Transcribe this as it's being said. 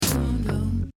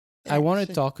I want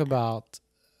to talk about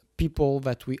people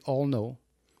that we all know.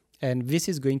 And this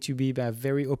is going to be a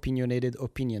very opinionated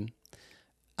opinion.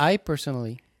 I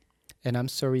personally, and I'm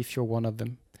sorry if you're one of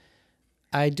them,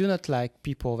 I do not like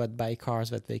people that buy cars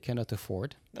that they cannot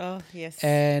afford. Oh, yes.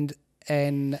 And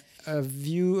a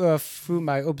view through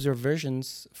my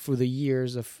observations through the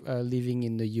years of living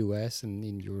in the US and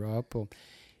in Europe,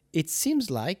 it seems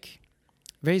like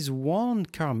there is one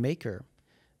car maker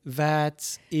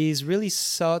that is really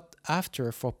sought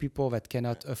after for people that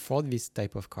cannot afford this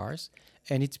type of cars,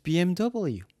 and it's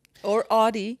BMW. Or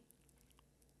Audi.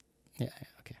 Yeah,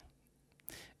 okay.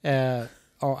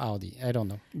 Or Audi, I don't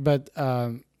know.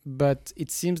 But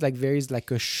it seems like there is like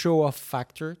a show-off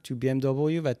factor to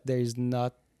BMW that there is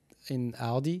not in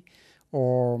Audi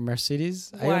or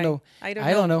Mercedes. Why? I don't know.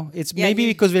 I don't know. It's Yeah, maybe you-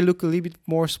 because they look a little bit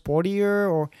more sportier,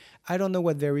 or I don't know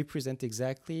what they represent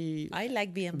exactly. I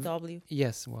like BMW.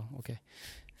 Yes, well, okay.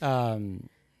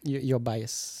 Your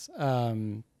bias.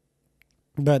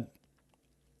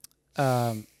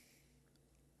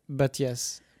 But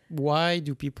yes, why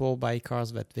do people buy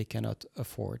cars that they cannot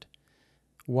afford?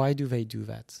 Why do they do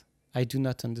that? I do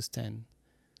not understand.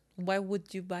 Why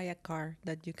would you buy a car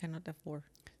that you cannot afford?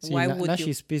 See, Why now would you?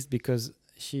 she's pissed because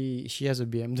she has a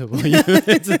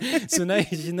BMW. So now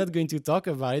she's not going to talk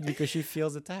about it because she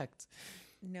feels attacked.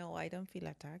 No, I don't feel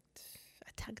attacked.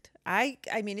 I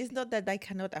mean, it's not that I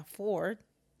cannot afford.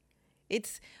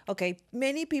 It's okay.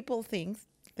 Many people think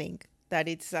that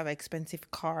it's an expensive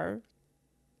car.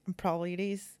 Probably it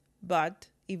is, but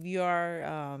if you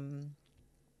are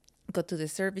go to the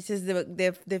services,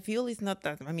 the fuel is not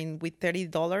that. I mean, with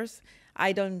 $30,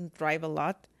 I don't drive a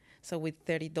lot, so with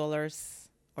 $30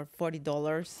 or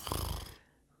 $40,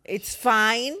 it's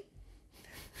fine.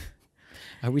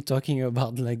 Are we talking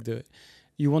about like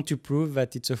you want to prove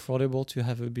that it's affordable to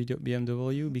have a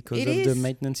BMW because It of the is.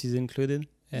 maintenance is included?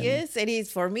 And, Yes, it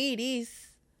is. For me, it is.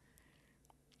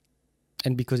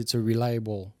 and because it's a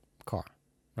reliable car,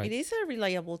 right? It is a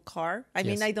reliable car. I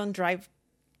mean, Yes. I don't drive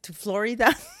to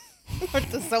Florida or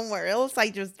to somewhere else. I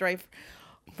just drive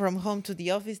from home to the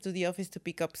office to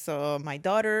pick up my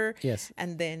daughter. Yes.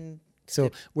 And then, So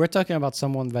we're talking about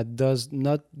someone that does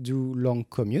not do long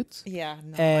commutes. yeah,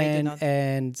 no, I do not.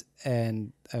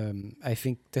 And I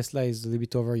think Tesla is a little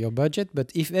bit over your budget.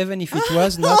 But even if it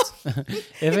was not,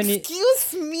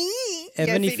 Excuse me.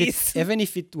 even Yes, if it is. even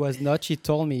if it was not, she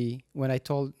told me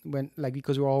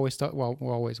because we're always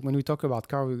when we talk about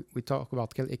car, we talk about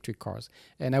electric cars,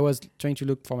 and I was trying to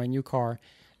look for my new car,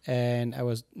 and I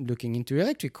was looking into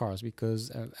electric cars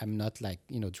because I'm not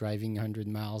driving 100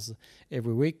 miles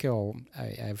every week, or I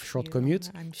have short You- commutes,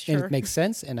 I'm and sure. it makes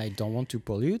sense, and I don't want to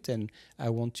pollute, and I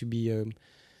want to be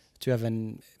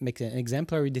make an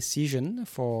exemplary decision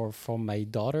for my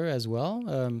daughter as well.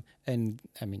 And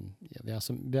I mean, yeah,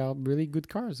 there are really good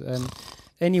cars.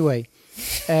 Anyway,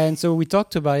 and so we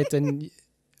talked about it, and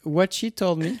what you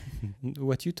told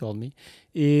me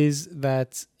is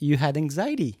that you had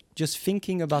anxiety just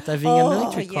thinking about having an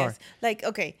electric car. Yes. Like,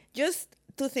 okay, just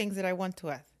two things that I want to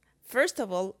add. First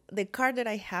of all, the car that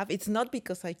I have, it's not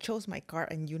because I chose my car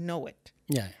and you know it.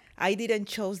 Yeah. I didn't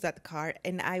chose that car,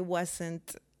 and I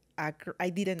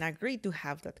didn't agree to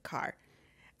have that car.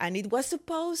 And it was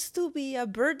supposed to be a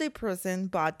birthday present,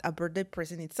 but a birthday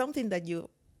present is something that you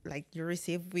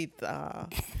receive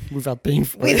Without paying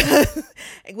for it.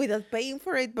 without paying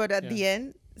for it. But at the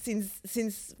end,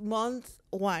 since month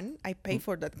one, I pay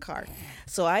for that car.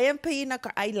 So I am paying a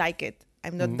car. I like it.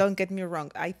 I'm not. Don't get me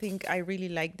wrong. I think I really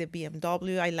like the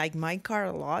BMW. I like my car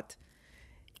a lot,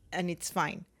 and it's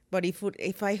fine. But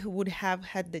if I would have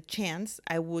had the chance,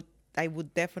 I would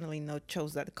definitely not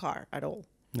chose that car at all.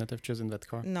 Not have chosen that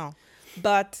car. No,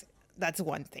 but that's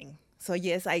one thing. So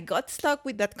yes, I got stuck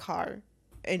with that car,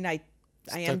 and I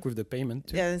am Stuck with the payment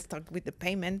too. stuck with the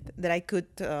payment that I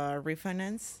could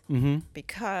refinance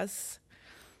because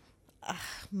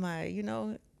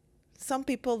some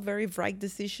people very bright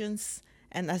decisions,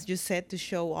 and as you said, to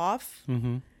show off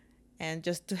and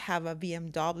just to have a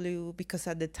BMW, because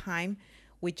at the time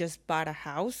we just bought a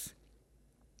house.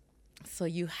 So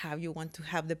you want to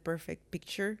have the perfect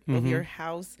picture of your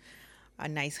house, a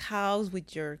nice house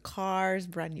with your cars,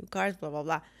 brand new cars, blah, blah,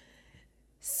 blah.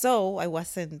 So I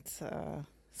wasn't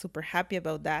super happy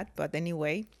about that. But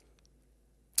anyway,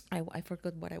 I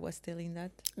forgot what I was telling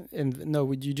that. And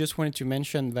no, you just wanted to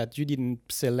mention that you didn't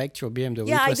select your BMW.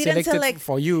 Yeah, it I was didn't selected select-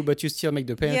 for you, but you still make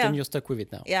the payment Yeah. and you're stuck with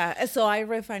it now. Yeah, so I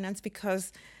refinanced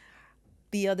because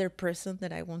the other person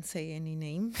that I won't say any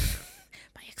name,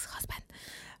 my ex-husband,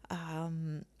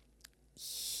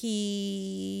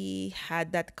 he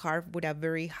had that car with a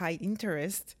very high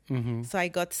interest. So I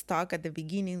got stuck at the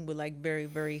beginning with like very,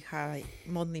 very high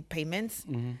monthly payments.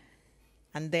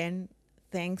 And then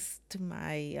thanks to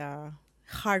my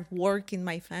hard work in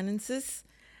my finances,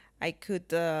 I could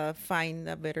find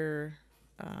a better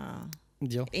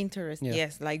Deal. interest. Yeah.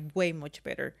 Yes, like way much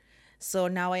better. So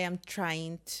now I am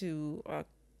trying to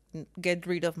get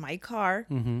rid of my car.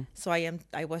 So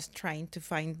I was trying to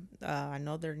find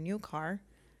another new car.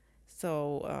 So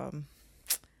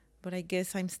but I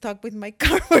guess I'm stuck with my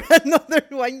car for another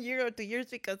 1 year or 2 years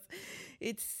because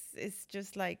it's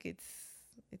just like it's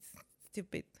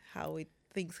stupid how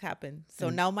things happen. So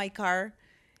now my car,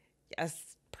 as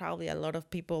probably a lot of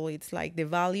people, it's like the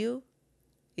value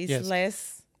is Yes. less.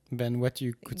 Than what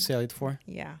you could sell it for.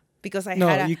 Yeah, because I No,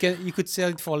 had you could sell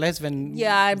it for less than.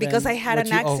 yeah, because than I had what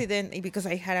an you owe. accident. Because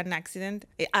I had an accident,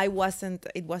 it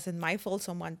wasn't my fault.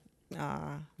 Someone.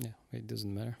 Yeah, it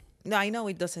doesn't matter. No, I know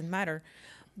it doesn't matter,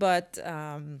 but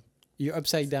You're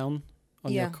upside down on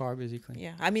your Yeah. car, basically.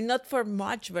 yeah, I mean not for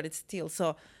much, but it's still. So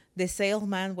the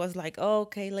salesman was like, oh,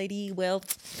 "Okay, lady, well,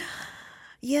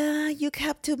 yeah, you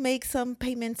have to make some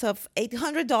payments of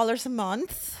 $800 a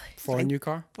month For a new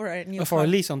car? for a new For car." a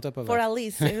lease on top of For that. a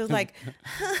lease. It was like,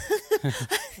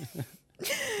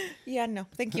 yeah, no,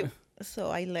 thank you.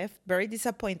 So I left very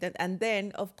disappointed. And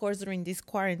then, of course, during this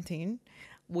quarantine,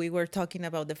 we were talking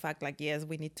about the fact like, yes,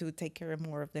 we need to take care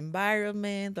more of the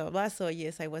environment, blah, blah. So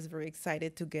yes, I was very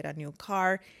excited to get a new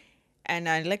car and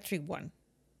an electric one.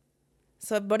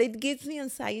 So, but it gives me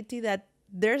anxiety that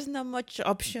there's not much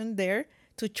option there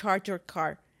to charge your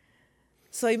car.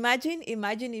 So imagine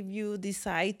if you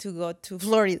decide to go to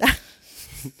Florida.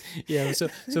 Yeah, so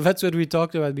that's what we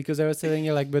talked about, because I was telling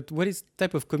you, like, but what is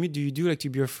type of commute do you do, like, to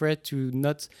be afraid to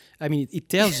not, I mean, it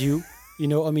tells you, you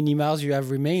know, how many miles you have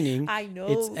remaining. I know.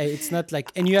 It's not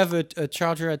like, and you have a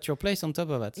charger at your place on top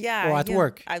of it. Yeah. Or at yeah.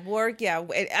 work. At work, yeah.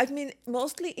 I mean,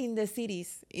 mostly in the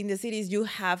cities. In the cities, you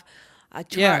have a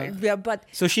Yeah. charge. Yeah, but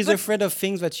So she's but- afraid of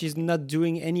things that she's not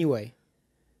doing anyway.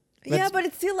 yeah, but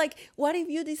it's still like, what if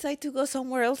you decide to go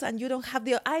somewhere else and you don't have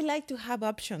the? I like to have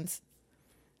options.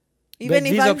 But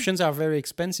these options are very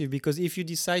expensive, because if you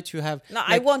decide to have... No,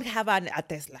 I won't have a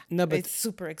Tesla. No, but- it's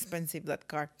super expensive, that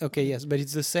car. Okay, yes, but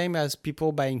it's the same as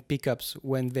people buying pickups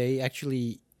when they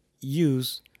actually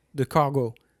use the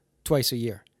cargo twice a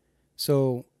year.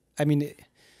 So, I mean,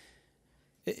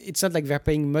 it's not like they're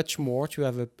paying much more to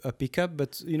have a pickup,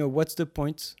 but, you know, what's the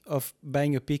point of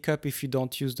buying a pickup if you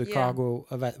don't use the Yeah. cargo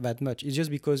that much? It's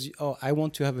just because, oh, I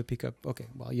want to have a pickup. Okay,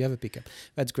 well, you have a pickup.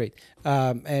 That's great.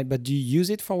 But do you use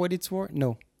it for what it's worth?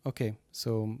 No. Okay,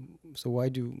 so why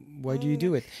do you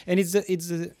do it? And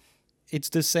it's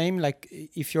the same, like,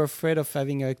 if you're afraid of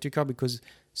having an electric car because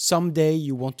someday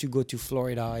you want to go to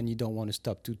Florida and you don't want to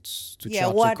stop to Yeah,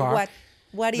 charge the car.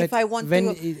 what if But I want to then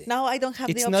go? it- Now I don't have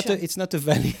It's the option. it's not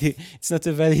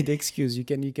a valid excuse. You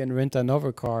can rent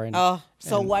another car and Oh,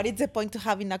 so and- what is the point to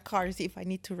having a car if I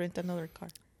need to rent another car?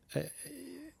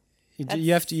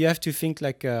 you have to think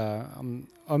like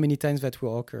how many times that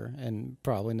will occur, and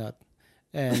probably not.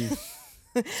 And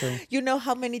so You know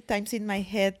how many times in my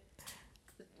head,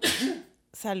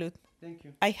 salud, thank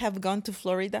you. I have gone to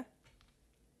Florida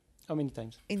How many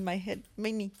times? in my head,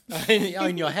 many.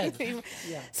 In your head.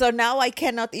 Yeah. So now I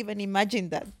cannot even imagine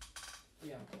that.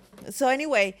 Yeah. So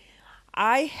anyway,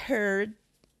 I heard,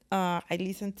 I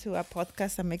listened to a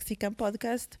podcast, a Mexican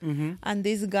podcast, and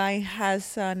this guy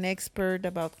has an expert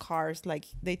about cars. Like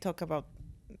they talk about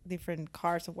different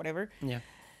cars or whatever. Yeah.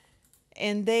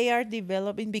 And they are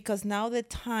developing, because now the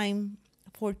time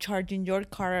for charging your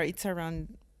car, it's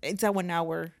a 1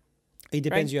 hour. It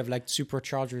depends. Right. You have like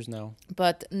superchargers now.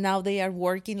 But now they are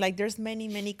working, like there's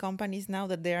many companies now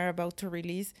that they are about to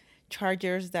release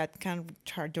chargers that can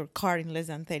charge your car in less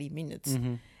than 30 minutes.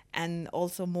 And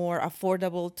also more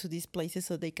affordable to these places,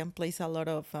 so they can place a lot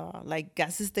of like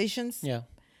gas stations. Yeah.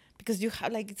 Because you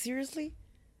have, like, seriously,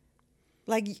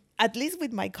 like, at least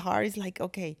with my car, it's like,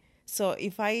 okay, so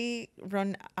if I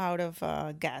run out of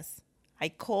gas, I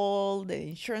call the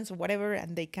insurance or whatever,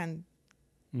 and they can,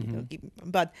 you know, give.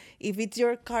 But if it's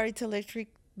your car, it's electric.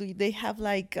 Do they have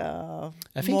like I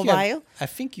think mobile?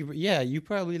 you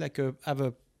probably like have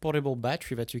a portable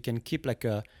battery that you can keep like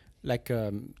a Like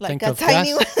tank a of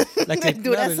tiny gas, one, like like a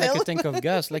Duracell? tank of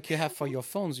gas, like you have for your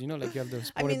phones. You know, like you have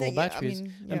those I mean, portable yeah, I batteries.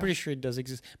 mean, I'm yeah. pretty sure it does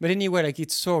exist. But anyway, like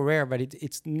it's so rare, but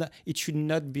it's not. It should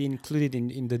not be included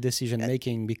in the decision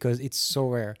making, because it's so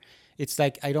rare. It's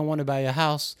like, I don't want to buy a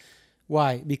house.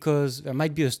 Why? Because there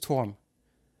might be a storm,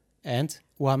 and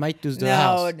I might lose the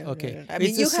house. Okay, I mean,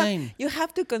 it's the same. You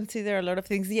have to consider a lot of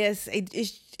things. Yes,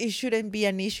 it shouldn't be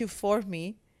an issue for me,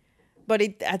 but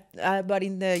but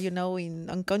in the in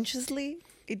unconsciously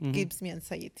it gives me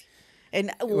anxiety,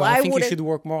 and Well, I I think you would should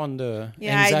work more on the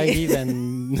Yeah, I anxiety than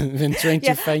than trying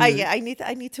to find.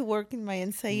 I need to work in my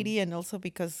anxiety, and also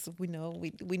because we know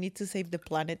we need to save the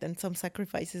planet, and some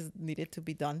sacrifices needed to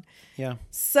be done. Yeah,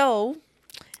 So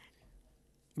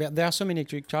there are so many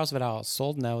electric cars that are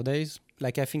sold nowadays.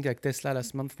 Like I think like Tesla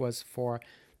last month was for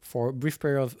a brief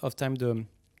period of time the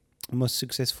most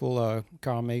successful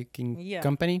car making Yeah.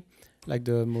 company, like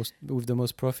the most with the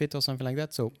most profit or something like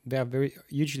that. So they are very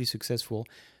hugely successful.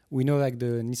 We know like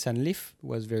the Nissan Leaf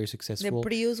was very the successful.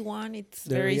 Prius one, it's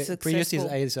The very Prius successful.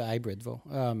 is a hybrid though.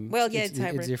 Well, yeah, it's It's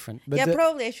hybrid. different. But Yeah, the,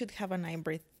 probably I should have an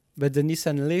hybrid. but the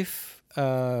Nissan Leaf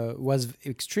was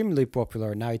extremely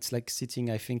popular. Now it's like sitting,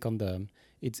 I think, on the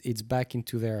it's back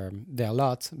into their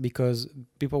lot because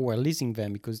people were leasing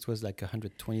them because it was like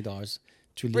 $120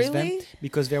 to lease them Really?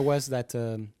 because there was that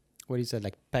what is that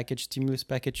like stimulus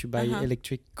package to buy Uh-huh.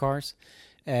 electric cars,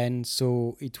 and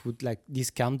so it would like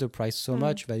discount the price so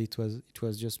much that it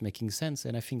was just making sense.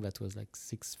 And I think that was like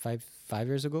 5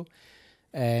 years ago.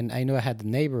 And I know I had a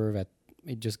neighbor that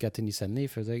it just got a Nissan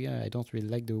Leaf. I was like, yeah, I don't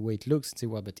really like the way it looks. And say,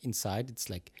 well, but inside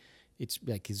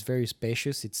it's very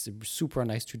spacious. It's super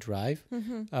nice to drive.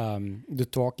 The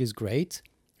torque is great.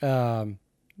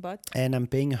 But And I'm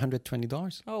paying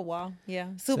 $120. oh wow,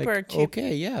 yeah, It's super like, cheap.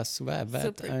 Okay, yes, that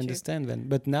Super I cheap. understand then.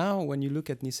 But now when you look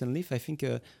at Nissan Leaf, I think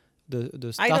the I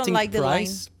don't starting like the line.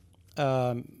 price.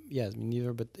 Yes, me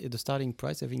neither. But the starting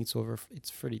price, I think it's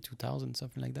 32,000,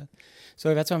 something like that.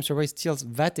 So that's why I'm surprised it's still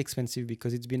that expensive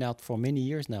because it's been out for many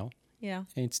years now Yeah.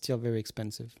 and it's still very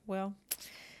expensive.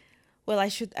 Well,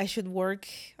 I should work.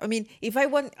 I mean, if I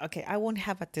want, okay, I won't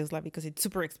have a Tesla because it's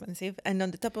super expensive. And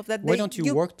on the top of that, Why don't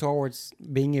you work towards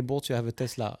being able to have a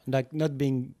Tesla, like not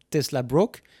being Tesla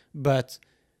broke, but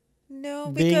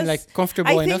No, being because like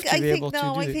comfortable enough to be able to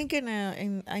do I it? think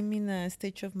I'm in a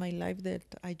stage of my life that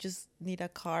I just need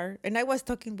a car. And I was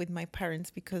talking with my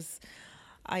parents because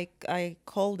I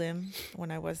called them when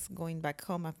I was going back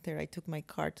home after I took my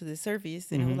car to the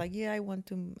service, and I was like, yeah, I want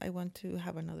to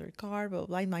have another car, blah, blah,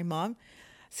 blah. And my mom,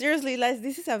 seriously, like,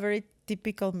 this is a very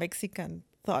typical Mexican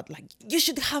thought. Like, you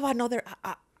should have another,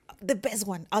 the best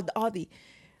one, Audi,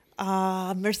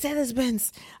 Mercedes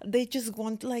Benz. They just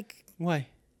want like. Why?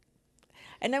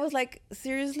 And I was like,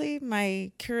 seriously,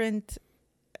 my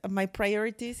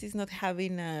priorities is not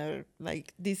having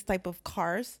like this type of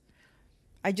cars.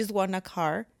 I just want a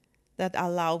car that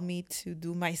allow me to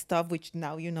do my stuff, which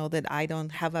now you know that I don't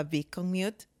have a big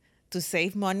commute, to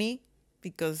save money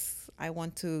because I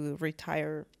want to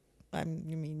retire.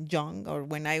 Young, or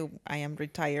when I am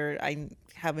retired, I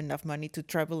have enough money to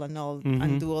travel and all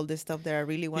and do all the stuff that I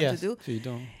really want to do. So you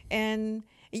don't. And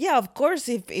yeah, of course,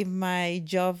 if my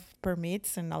job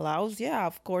permits and allows, yeah,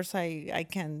 of course I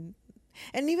can.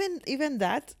 And even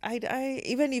that, I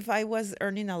even if I was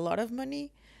earning a lot of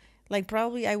money, like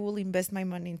probably I will invest my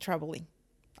money in traveling.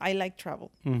 I like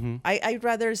travel. I'd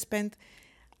rather spend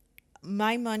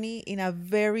my money in a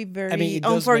very, very it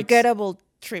does unforgettable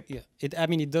trip. Yeah,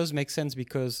 it does make sense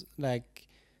because like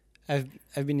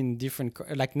I've been in different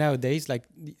like nowadays like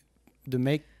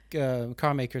the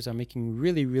car makers are making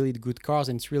really really good cars,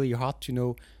 and it's really hard to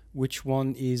know which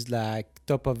one is like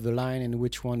top of the line and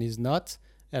which one is not.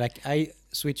 Like I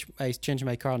changed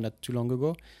my car not too long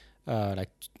ago, like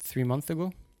 3 months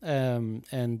ago,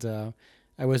 and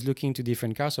I was looking into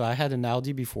different cars. So I had an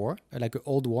Audi before, like an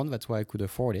old one, that's why I could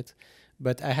afford it.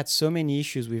 But I had so many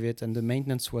issues with it, and the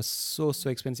maintenance was so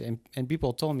expensive. And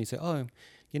people told me, say, "Oh,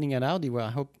 getting an Audi. Well,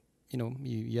 I hope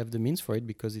you have the means for it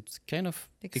because it's kind of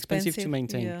expensive to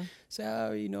maintain." Yeah.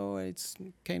 So it's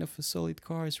kind of a solid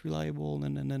car. It's reliable.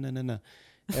 No.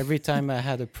 Every time I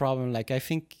had a problem, like I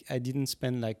think I didn't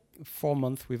spend like 4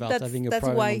 months without having a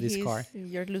problem with this car.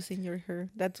 You're losing your hair.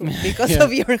 That's because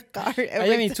of your car.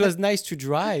 It was nice to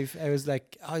drive. I was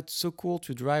like, oh, it's so cool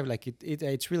to drive. Like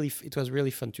it was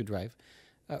really fun to drive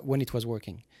when it was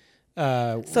working.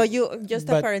 So you just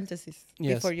a parenthesis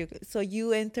yes. before you. So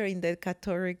you enter in the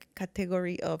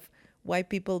category of why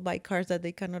people buy cars that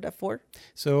they cannot afford.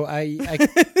 So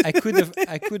I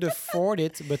could afford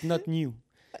it, but not new.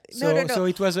 No. So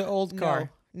it was an old car.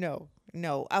 No.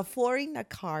 Affording a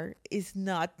car is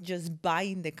not just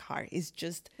buying the car. It's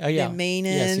just the the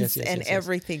maintenance and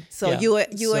everything. So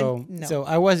So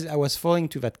I was falling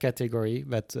to that category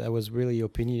that I was really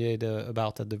opinionated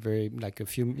about at the very like a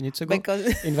few minutes ago. Because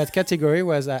in that category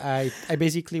was I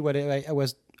basically I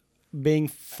was being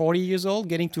 40 years old,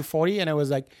 getting to 40, and I was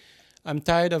like, I'm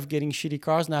tired of getting shitty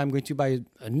cars. Now I'm going to buy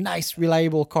a nice,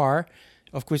 reliable car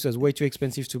Of course, it was way too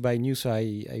expensive to buy new, so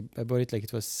I bought it like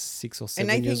it was 6 or 7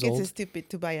 And I years think old. it's stupid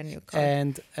to buy a new car.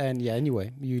 And yeah,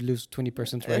 anyway, you lose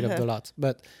 20% rate of the lot,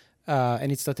 but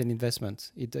and it's not an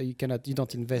investment. You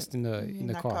don't invest in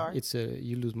a car. It's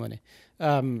you lose money.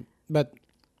 But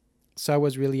so I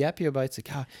was really happy about it. It's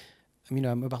like,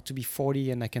 I'm about to be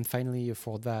 40 and I can finally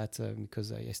afford that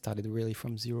because I started really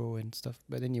from zero and stuff.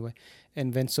 But anyway,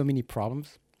 and then so many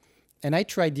problems. And I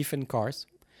tried different cars,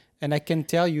 and I can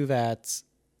tell you that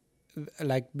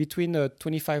like between a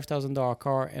 $25,000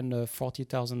 car and a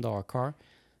 $40,000 car,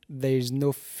 there's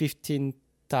no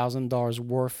 $15,000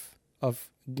 worth of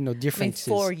differences.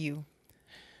 For you.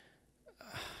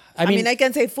 I mean, I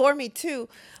can say for me too.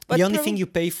 But the only thing you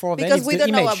pay for then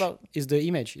is the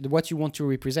image, what you want to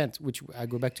represent, which I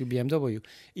go back to BMW.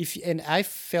 And I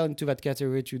fell into that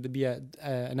category to be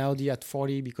an Audi at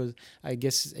 40 because I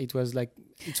guess it was like,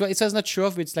 it was not show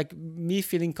off, but it's like me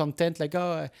feeling content, like,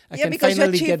 I can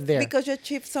finally get there. Because you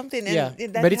achieved something.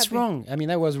 And but it's wrong.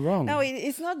 I was wrong. No,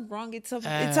 it's not wrong. It's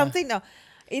something. No,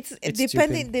 it's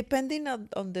depending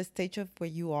on the stage of where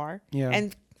you are. Yeah.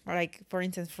 And like, for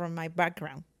instance, from my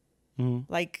background,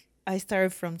 like I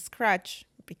started from scratch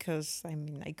because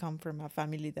I come from a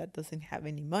family that doesn't have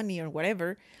any money or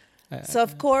whatever. So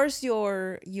of course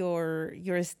your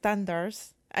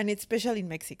standards, and especially in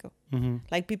Mexico,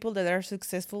 like people that are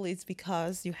successful, it's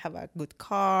because you have a good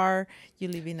car, you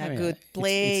live in a good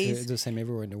place. It's the same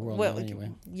everywhere in the world now anyway.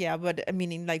 Yeah, but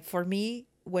like for me,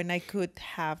 when I could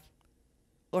have,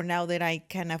 or now that I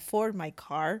can afford my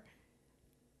car,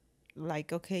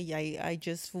 like, okay, I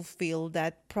just fulfill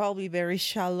that probably very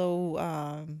shallow,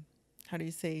 how do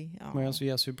you say?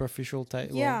 Superficial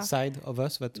side of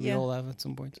us that we all have at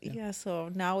some point. Yeah, so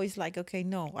now it's like, okay,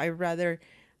 no, I rather,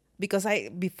 because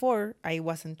before I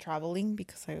wasn't traveling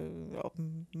because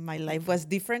my life was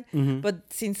different.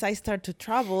 But since I start to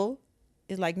travel,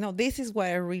 it's like, no, this is what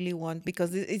I really want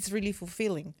because it's really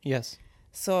fulfilling. Yes.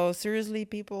 So seriously,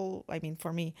 people,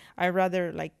 for me, I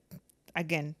rather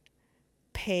again,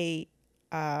 pay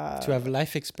to have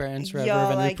life experience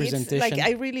rather than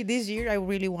representation. This year I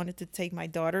really wanted to take my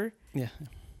daughter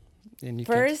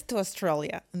first to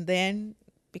Australia, and then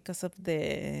because of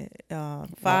the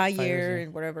fire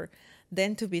and whatever,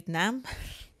 then to Vietnam.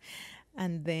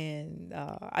 And then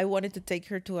I wanted to take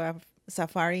her to a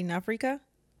safari in Africa.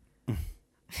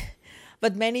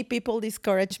 But many people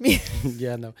discouraged me.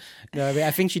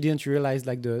 I think she didn't realize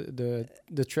like the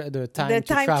time to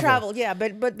travel. Yeah,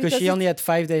 but because she only had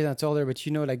 5 days. I told her, but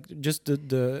like just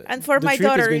the and for the my trip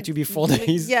daughter is going to be 4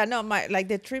 days. Yeah, no,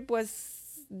 the trip was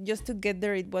just to get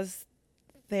there. It was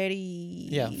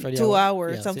 32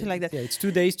 hours, something like that. Yeah, it's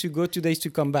 2 days to go, 2 days to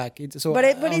come back. But it's a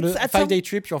 5-day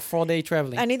trip, you're 4-day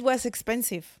traveling, and it was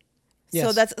expensive.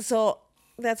 Yes. So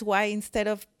that's why instead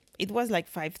of, it was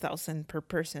like $5,000 per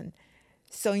person.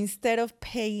 So instead of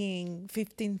paying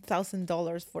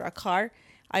 $15,000 for a car,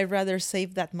 I'd rather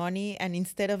save that money. And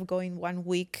instead of going 1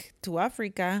 week to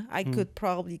Africa, I could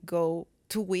probably go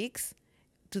 2 weeks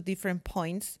to different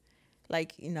points,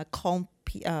 like in a calm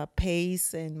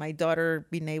pace, and my daughter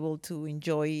being able to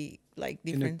enjoy like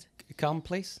different in a calm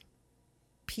place.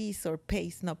 Pace,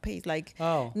 not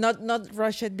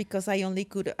rush it, because I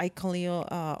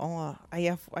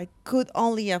could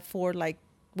only afford like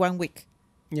 1 week.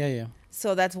 Yeah.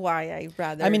 So that's why I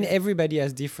rather. Everybody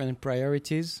has different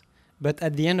priorities, but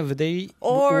at the end of the day,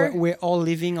 we're all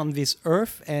living on this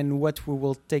earth, and what we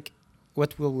will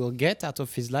get out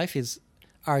of his life is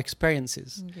our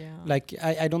experiences. Yeah. Like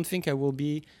I don't think I will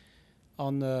be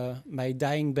on my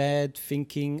dying bed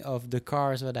thinking of the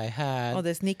cars that I had, or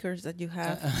the sneakers that you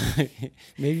have.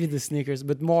 Maybe the sneakers,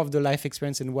 but more of the life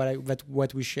experience and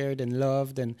what we shared and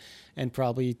loved, and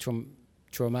probably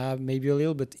trauma maybe a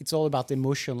little, but it's all about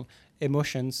emotions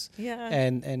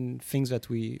and things that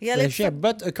we share.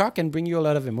 But a car can bring you a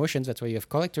lot of emotions. That's why you have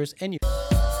collectors and you